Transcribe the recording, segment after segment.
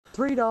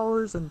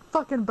$3 and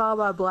fucking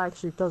Baba Black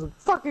Sheep doesn't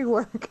fucking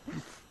work.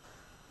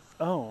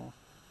 Oh.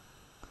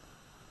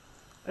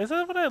 Is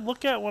that what I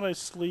look at when I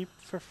sleep?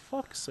 For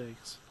fuck's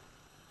sakes.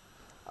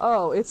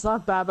 Oh, it's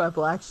not Baba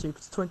Black Sheep,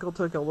 it's Twinkle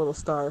Twinkle Little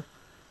Star.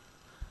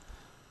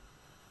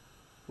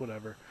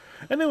 Whatever.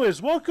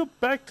 Anyways, welcome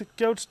back to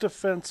Goat's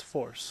Defense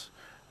Force.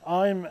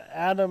 I'm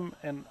Adam,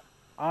 and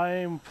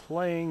I'm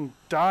playing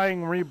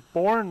Dying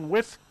Reborn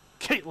with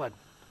Caitlin.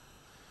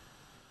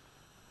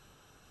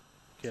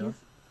 Do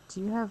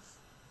you have...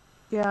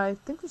 Yeah, I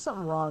think there's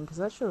something wrong, because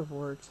that should have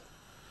worked.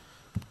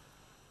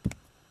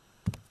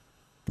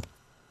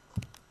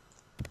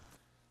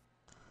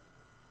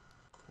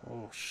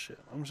 Oh shit,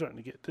 I'm starting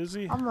to get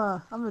dizzy. I'm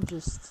gonna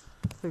just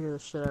figure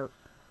this shit out.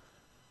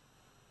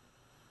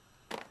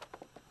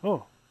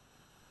 Oh.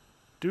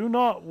 Do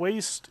not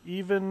waste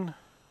even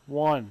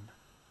 1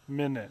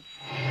 minute.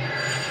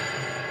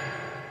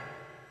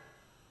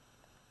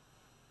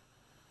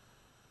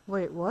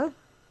 Wait, what?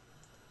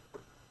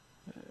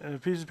 A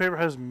piece of paper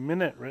has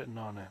minute written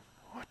on it.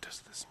 What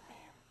does this mean?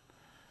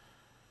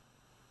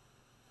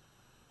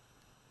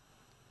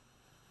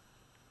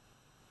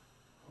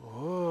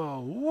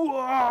 Whoa.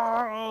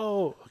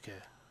 Whoa. Okay.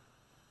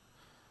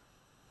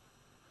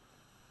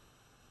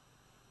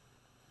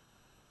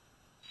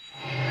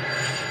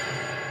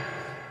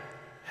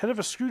 Head of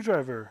a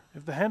screwdriver.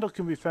 If the handle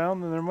can be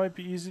found, then there might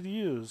be easy to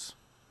use.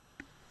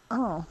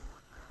 Oh.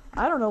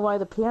 I don't know why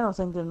the piano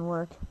thing didn't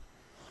work.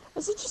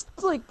 Is it just,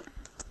 like,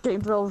 game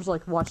developers,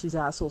 like, watch these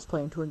assholes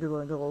playing Twinkle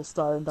Twinkle Little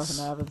Star and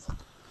nothing happens?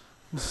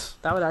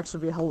 That would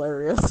actually be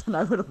hilarious, and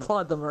I would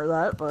applaud them for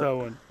that, but... That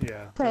one,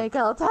 yeah.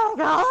 Twinkle Twinkle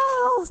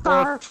Little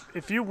Star! Well,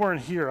 if you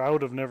weren't here, I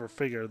would have never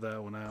figured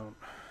that one out.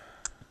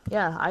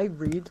 Yeah, I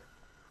read.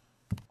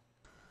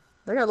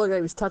 That guy looked like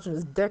he was touching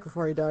his dick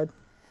before he died.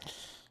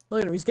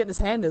 Look at him, he's getting his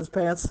hand in his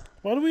pants.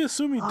 Why do we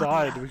assume he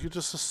died? We could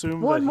just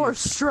assume One that more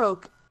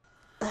stroke.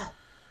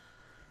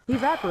 He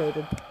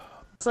evaporated.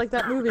 It's like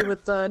that movie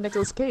with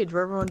Nicolas Cage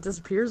where everyone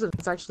disappears and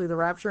it's actually the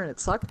Rapture and it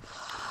sucked.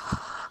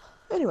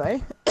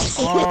 Anyway.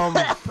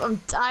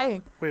 I'm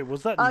dying. Wait,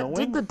 was that knowing?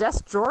 Did the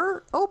desk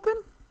drawer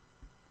open?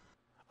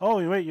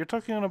 Oh, wait, you're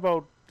talking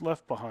about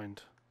Left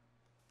Behind.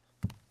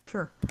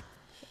 Sure.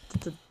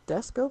 Did the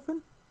desk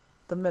open?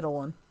 The middle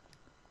one.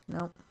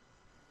 Nope.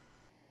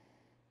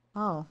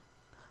 Oh.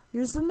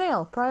 Use the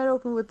nail. Pry it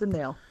open with the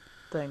nail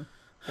thing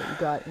that you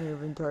got in your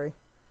inventory.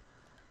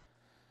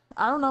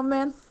 I don't know,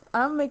 man.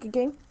 I don't make a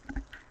game.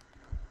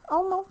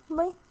 Oh no,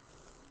 me.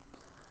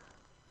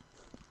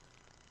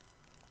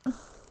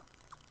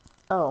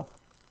 Oh.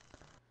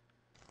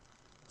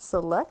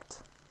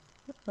 Select?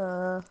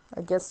 I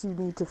guess you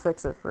need to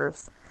fix it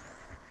first.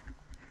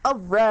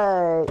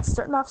 Alright!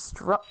 Starting off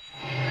strong.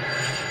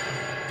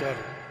 Got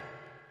it.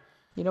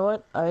 You know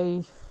what?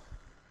 I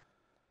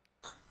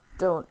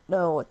don't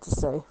know what to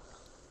say.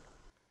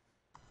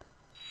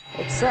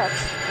 Except...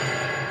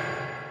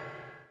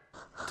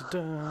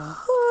 Ta-da.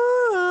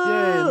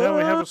 Yay, now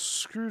we have a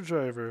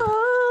screwdriver.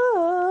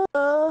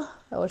 I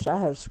wish I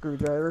had a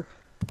screwdriver.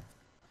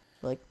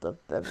 Like the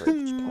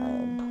beverage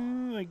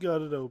kind. I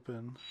got it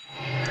open.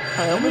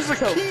 I almost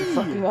choked, you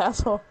fucking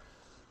asshole.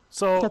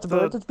 So, Got the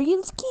bird that's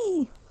being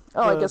ski.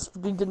 Oh, I guess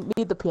we didn't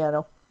need the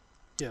piano.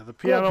 Yeah, the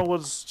piano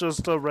was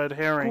just a red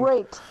herring.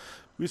 Great.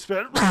 We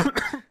spent,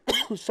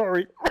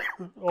 sorry,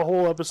 a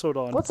whole episode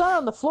on. What's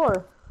on the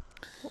floor?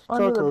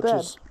 Under the bed.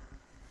 Cockroaches.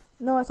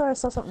 No, I thought I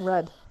saw something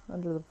red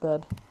under the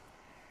bed.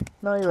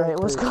 No, you're right. It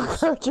was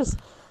cockroaches.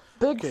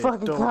 Big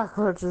fucking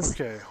cockroaches.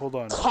 Okay, hold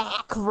on.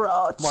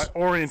 Cockroach. My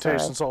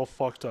orientation's all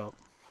fucked up.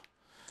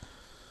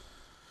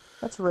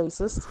 That's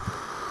racist.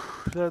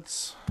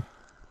 That's...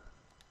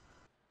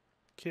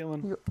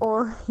 Caitlin.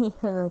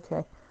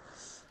 Okay.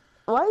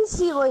 Why is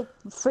he, like,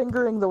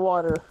 fingering the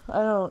water?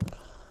 I don't...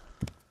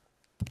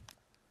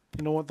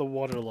 You know what? The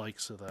water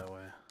likes it that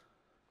way.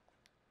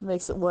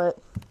 Makes it wet.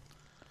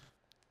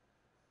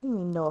 You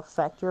mean no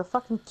effect. You're a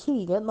fucking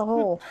key. Get in the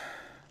hole.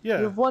 Yeah.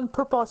 You have one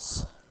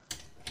purpose.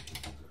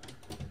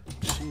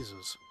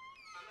 Jesus.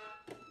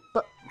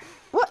 But...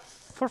 What?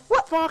 For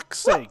fuck's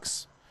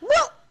sakes.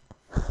 No!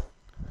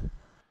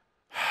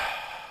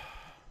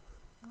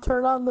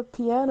 Turn on the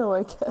piano,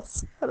 I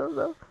guess. I don't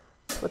know.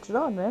 Switch it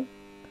on, man.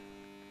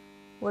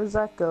 Where does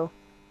that go?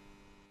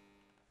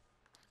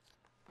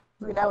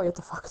 Right now we have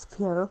to fuck with the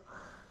piano.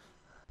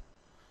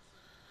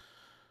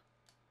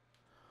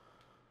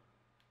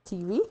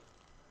 TV?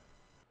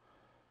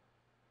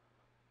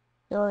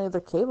 The only other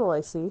cable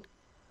I see.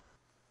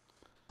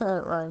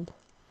 That rhymed.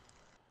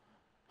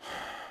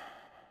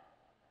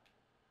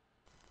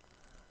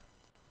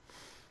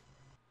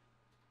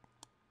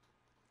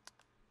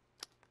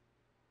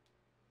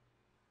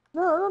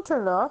 No, don't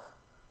turn it off.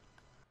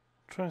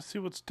 I'm trying to see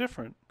what's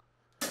different.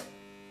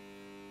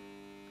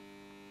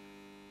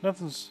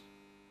 Nothing.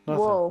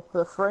 Whoa,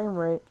 the frame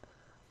rate.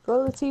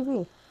 Go to the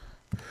TV.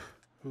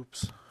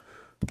 Oops.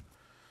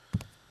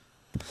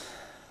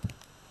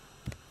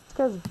 This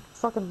guy's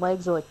fucking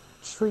legs are like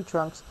tree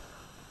trunks.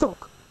 Dunk,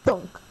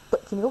 dunk.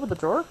 But can you open the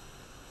drawer?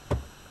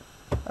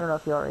 I don't know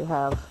if you already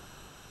have.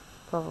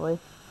 Probably.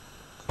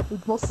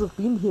 It must have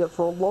been here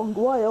for a long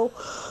while.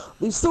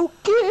 It's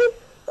okay.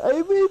 I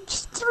made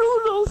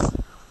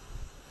strudels.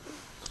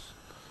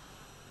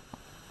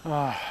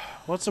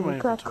 What's in my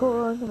Crack inventory?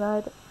 corn and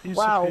I'd... Piece of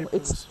Wow, paper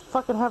it's was-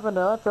 fucking having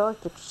an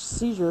epileptic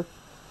seizure.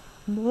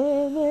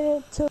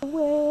 Minute to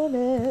win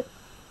it.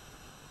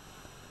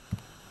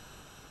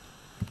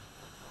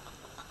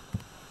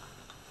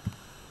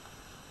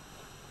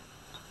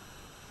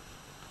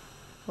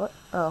 What?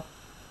 Oh.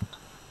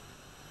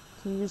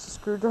 Can you use a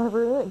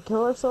screwdriver in it and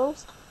kill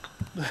ourselves?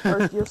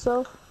 Or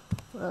yourself?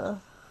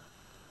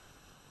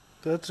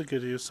 That's a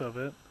good use of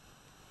it.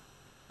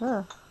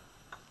 Yeah.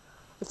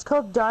 It's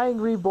called Dying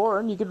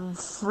Reborn. You can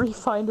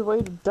find a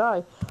way to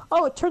die.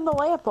 Oh, it turned the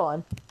lamp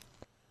on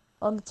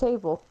the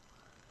table.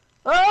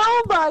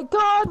 Oh my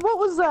god, what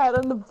was that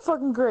on the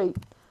fucking grate?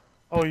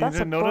 Oh, you That's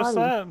didn't a notice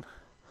body. that?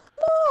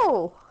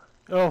 No!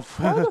 Oh,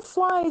 Why are the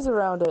flies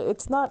around it?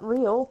 It's not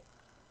real.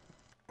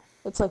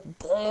 It's like,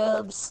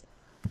 boobs.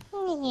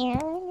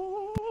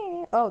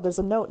 Oh, there's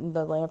a note in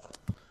the lamp.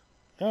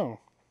 oh.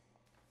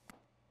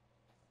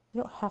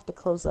 You don't have to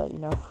close that, you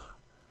know.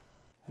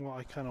 Well,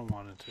 I kind of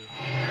wanted to.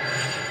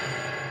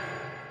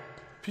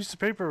 Piece of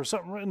paper with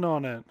something written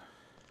on it.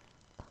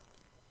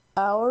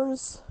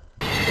 Hours?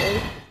 Okay.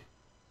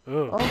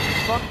 Ugh. Oh,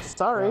 fuck,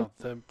 sorry. Wow,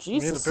 that made a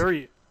Jesus.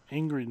 very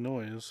angry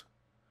noise.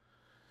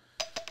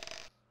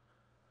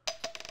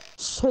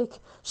 Shake.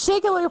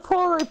 Shake it like a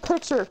Polaroid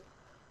picture.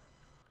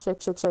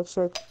 Shake, shake, shake,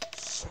 shake.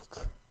 Shake.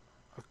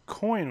 A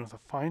coin with a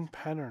fine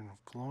pattern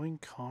of glowing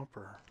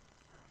copper.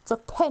 It's a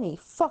penny.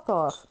 Fuck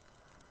off.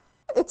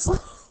 It's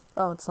like...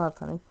 Oh, it's not a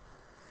penny.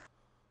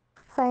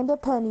 Find a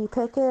penny,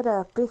 pick it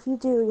up. If you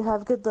do, you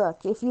have good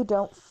luck. If you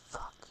don't,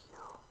 fuck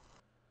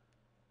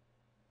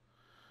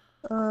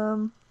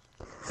you.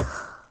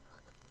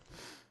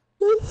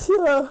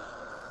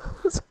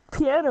 This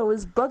piano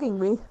is bugging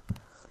me.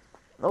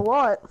 A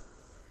lot.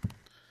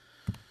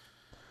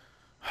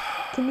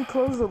 Can you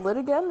close the lid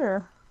again,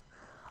 or...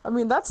 I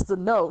mean, that's the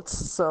notes,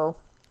 so...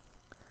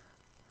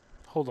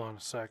 Hold on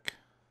a sec.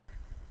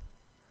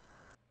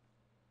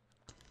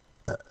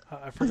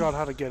 I forgot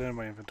how to get in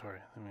my inventory.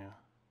 Let me...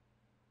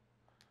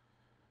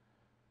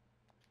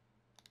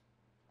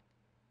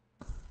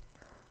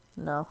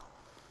 No.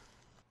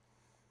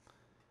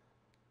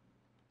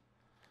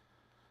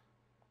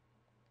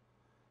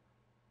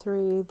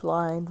 Three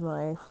blind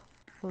mice.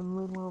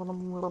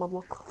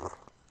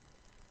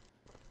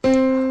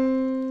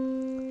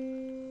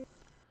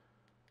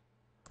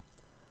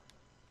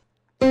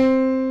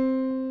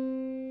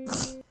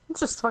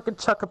 Just fucking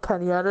chuck a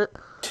penny at it.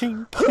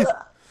 Tink.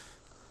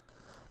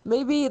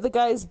 Maybe the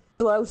guy's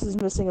blouse is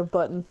missing a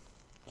button.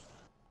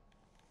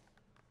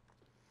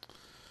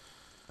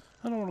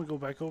 I don't want to go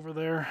back over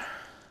there.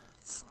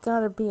 It's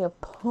gotta be a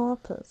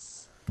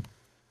purpose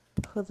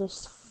for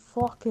this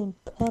fucking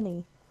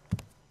penny.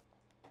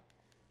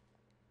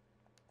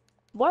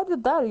 Why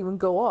did that even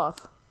go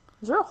off?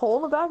 Is there a hole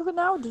in the back of it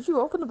now? Did you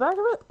open the back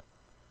of it?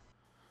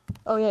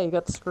 Oh yeah, you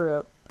got the screw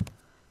out.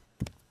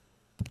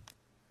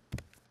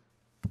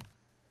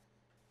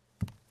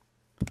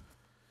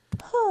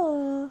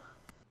 Huh.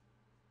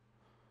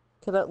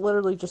 Okay, that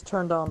literally just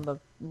turned on the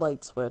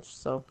light switch,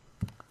 so...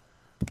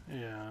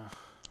 Yeah.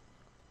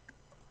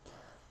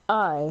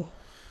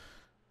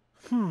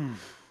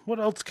 What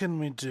else can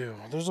we do?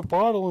 There's a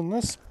bottle in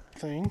this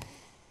thing.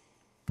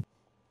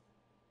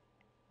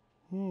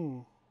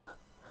 You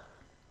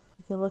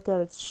can look at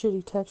its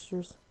shitty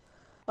textures.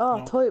 Oh,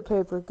 No. toilet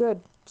paper,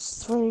 good. Just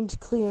something to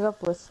clean it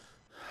up with.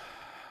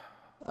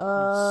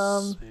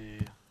 Let's see.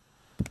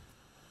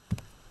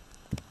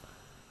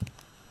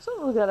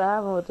 Something's gotta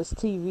happen with this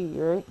TV,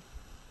 right?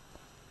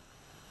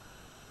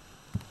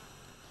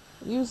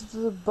 Use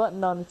the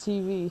button on the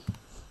TV.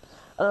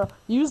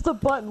 Use the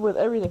button with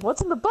everything.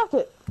 What's in the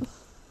bucket?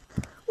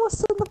 What's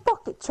in the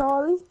bucket,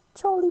 Charlie?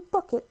 Charlie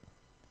Bucket.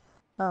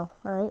 Oh,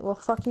 alright. Well,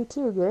 fuck you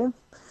too, game.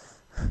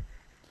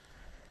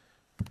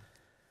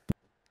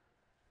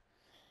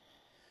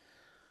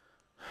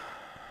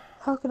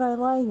 How can I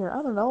lie here?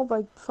 I don't know,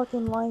 by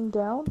fucking lying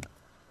down?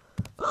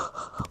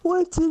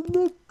 What's in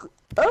the...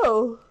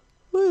 Oh!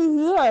 What is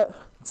that?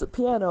 It's a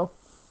piano.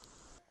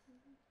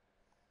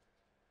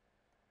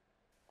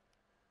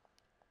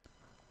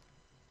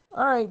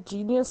 Alright,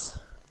 genius.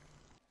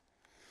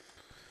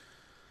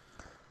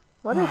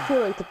 Why do I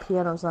feel like the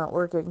piano's not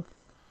working?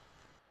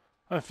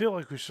 I feel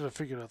like we should have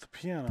figured out the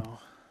piano.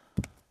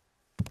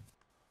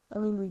 I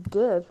mean, we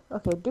did.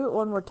 Okay, do it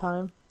one more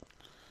time.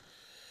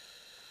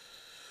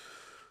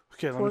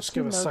 Okay, let me just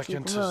give a 14 notes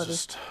second to equal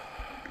just...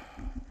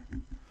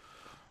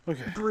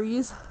 Okay.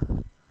 Breathe.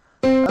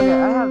 Okay,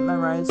 I have it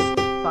memorized. 5,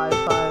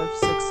 5,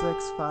 6,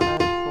 6, 5,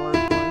 4, 4,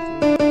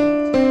 3,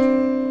 2,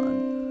 2,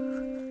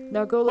 1.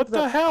 Now go look What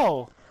the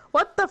hell?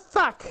 What the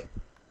fuck?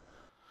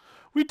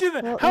 We did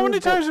that. Well, How many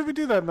you- times did we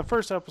do that in the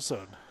first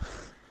episode?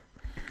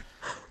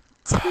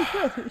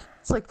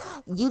 It's like,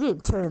 you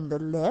didn't turn the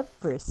lamp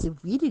first, so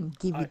we didn't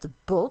give you the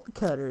bolt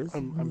cutters.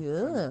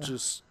 I'm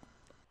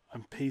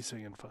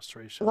pacing in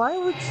frustration. Why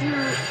would you...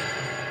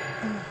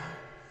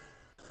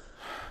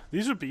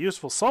 These would be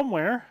useful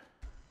somewhere.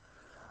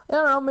 I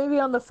don't know, maybe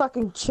on the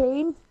fucking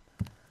chain?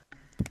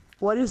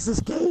 What is this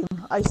game?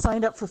 I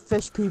signed up for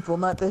fish people,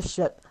 not this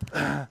shit.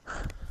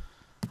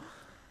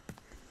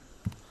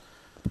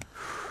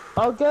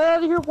 I'll get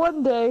out of here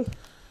one day.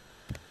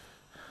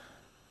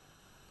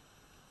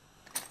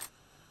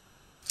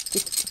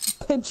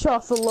 Just pinch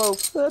off the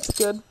loaf. That's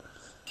good.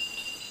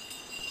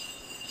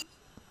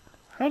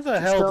 How the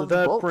Just hell go did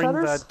that bolt bring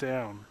cutters? that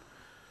down?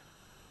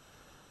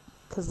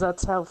 Because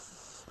that's how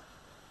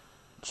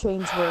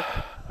chains work.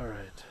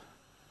 Alright.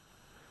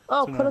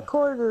 Oh, So put a now-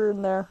 quarter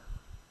in there.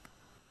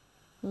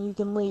 And you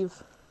can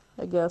leave,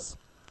 I guess.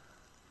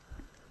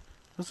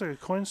 Looks like a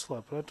coin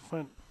slip, but I have to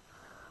find...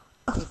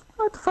 I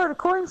have to find a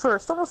coin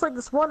first. Almost like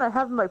this one I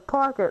have in my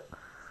pocket.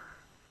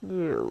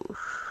 You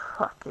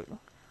fucking...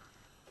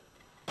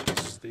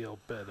 This is the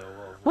albedo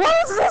of...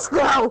 What is this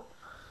now?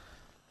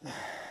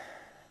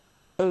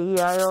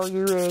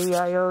 A-E-I-O-U,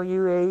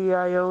 A-E-I-O-U,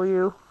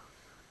 A-E-I-O-U.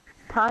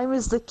 Time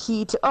is the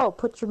key to... Oh,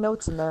 put your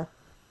notes in there.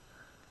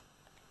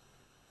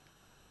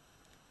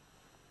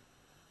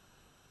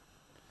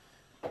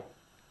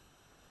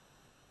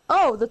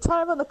 Oh, the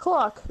time on the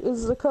clock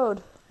is the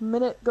code.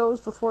 Minute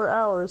goes before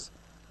hours.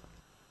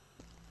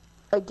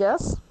 I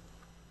guess?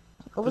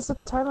 What was the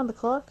time on the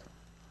clock?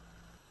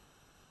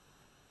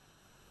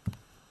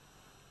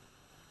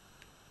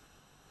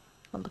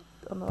 On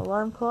the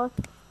alarm clock?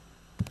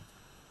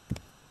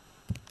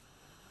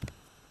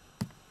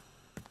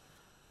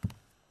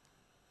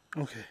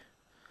 Okay.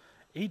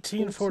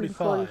 1845.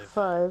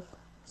 1845.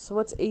 So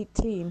what's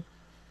 18?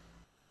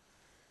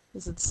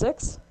 Is it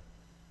 6?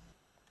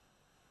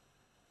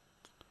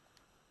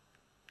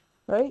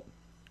 Right?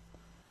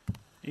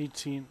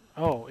 18.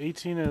 Oh,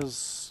 18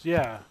 is...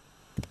 Yeah.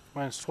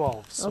 Mine's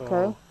 12, so...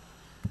 Okay.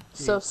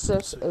 So 8,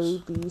 6, 6.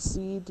 A, B,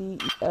 C, D,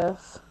 E,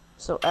 F.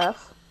 So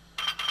F.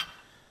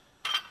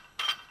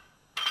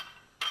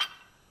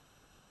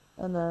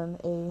 And then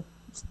A,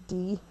 it's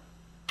D.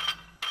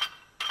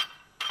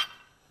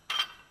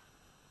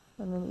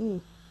 And then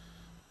E.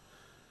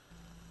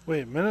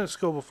 Wait, minutes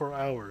go before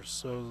hours,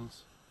 so...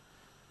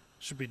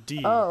 Should be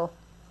D. Oh.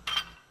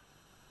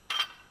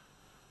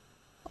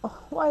 Oh,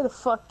 why the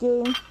fuck,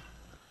 game?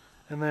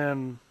 And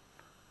then...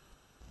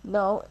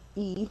 No,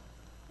 E,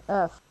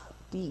 F,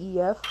 D,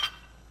 E, F.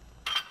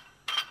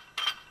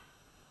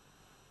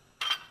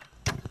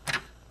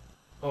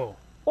 Oh.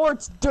 Or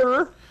it's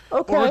dir.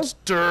 Okay. Or it's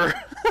dir.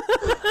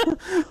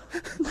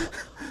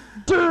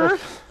 dir.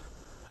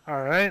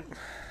 Alright.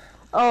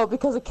 Oh,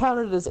 because it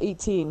counted as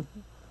 18.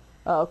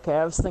 Oh, okay,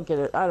 I was thinking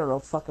it. I don't know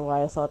fucking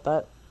why I thought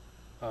that.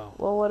 Oh.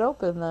 Well, what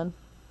opened then?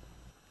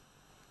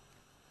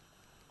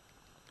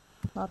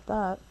 Not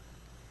that.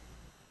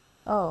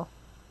 Oh.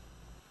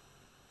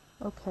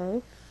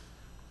 Okay.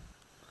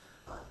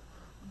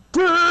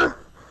 Durr!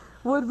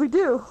 What'd we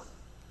do?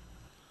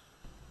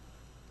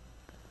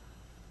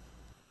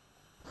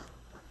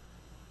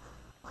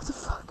 What the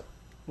fuck?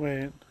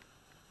 Wait.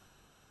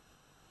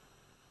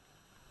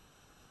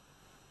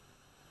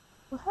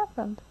 What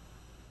happened?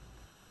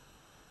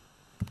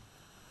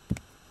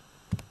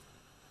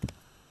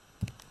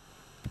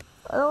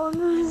 I don't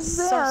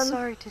understand. So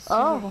sorry to see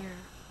Oh. you here.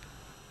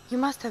 You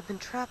must have been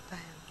trapped by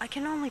him. I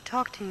can only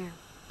talk to you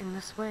in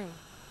this way,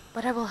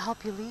 but I will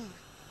help you leave.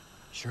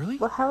 Shirley?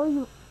 Well, how are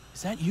you?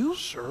 Is that you?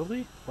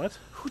 Shirley? What?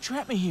 Who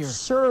trapped me here?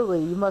 Surely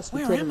you must be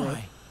Where kidding am me.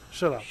 I?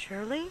 Shut up.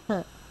 Shirley?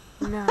 Huh.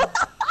 No,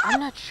 I'm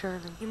not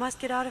Shirley. You must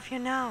get out of here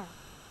now.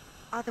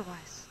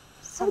 Otherwise,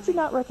 How did you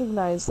not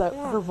recognize that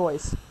her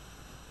voice?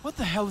 What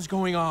the hell is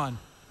going on?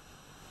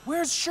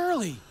 Where's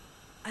Shirley?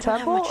 I don't have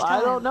Temple? much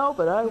time. I don't know,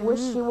 but I wish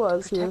You she need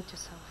was to here. protect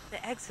yourself.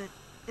 The exit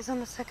is on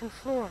the second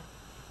floor.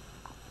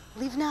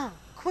 Leave now,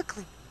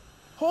 quickly.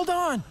 Hold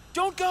on!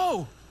 Don't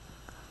go!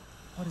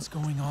 What is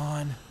going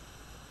on?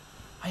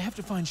 I have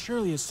to find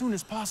Shirley as soon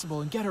as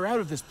possible and get her out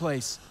of this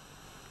place.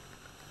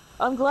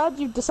 I'm glad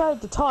you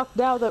decided to talk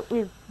now that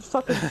we're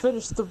fucking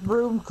finished the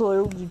room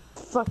clue, you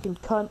fucking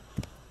cunt.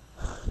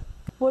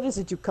 What is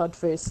it, you cunt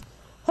face?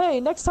 Hey,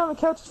 next time on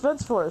Couch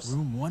Defense Force.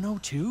 Room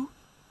 102?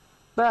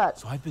 That.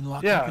 So I've been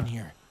locked Yeah. up in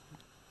here.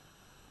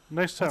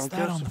 Next time, What's that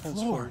Couch on the Defense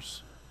floor?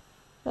 Force.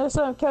 Next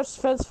time on Couch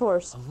Defense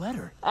Force. A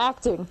letter.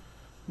 Acting.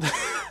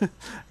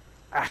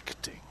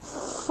 Acting.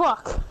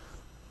 Fuck.